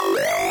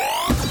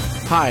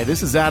Hi,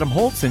 this is Adam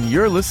Holtz, and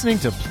you're listening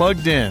to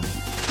Plugged In.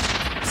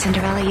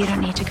 Cinderella, you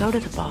don't need to go to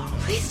the ball.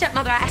 Please,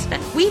 stepmother, I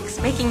spent weeks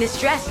making this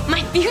dress.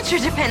 My future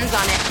depends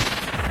on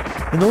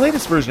it. In the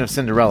latest version of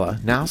Cinderella,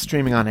 now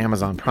streaming on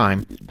Amazon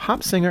Prime,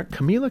 pop singer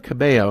Camila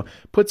Cabello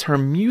puts her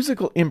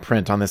musical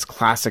imprint on this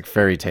classic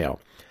fairy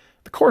tale.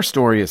 The core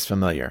story is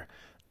familiar.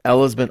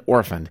 Ella's been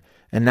orphaned,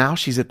 and now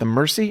she's at the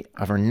mercy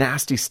of her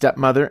nasty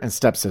stepmother and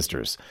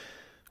stepsisters.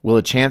 Will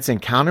a chance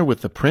encounter with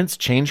the prince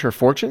change her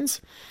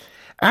fortunes?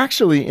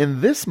 Actually,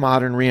 in this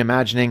modern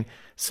reimagining,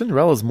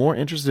 Cinderella's more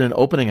interested in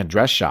opening a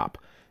dress shop.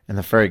 And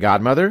the fairy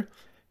godmother?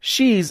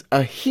 She's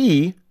a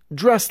he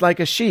dressed like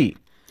a she.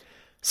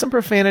 Some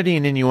profanity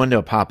and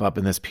innuendo pop up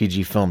in this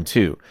PG film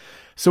too.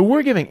 So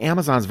we're giving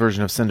Amazon's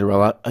version of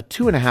Cinderella a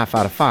 2.5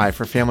 out of 5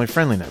 for family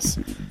friendliness.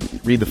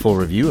 Read the full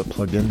review at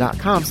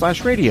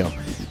pluggedin.com/radio.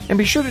 And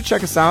be sure to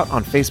check us out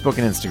on Facebook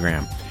and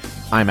Instagram.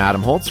 I'm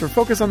Adam Holtz for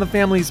Focus on the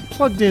Family's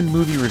Plugged In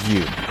Movie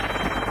Review.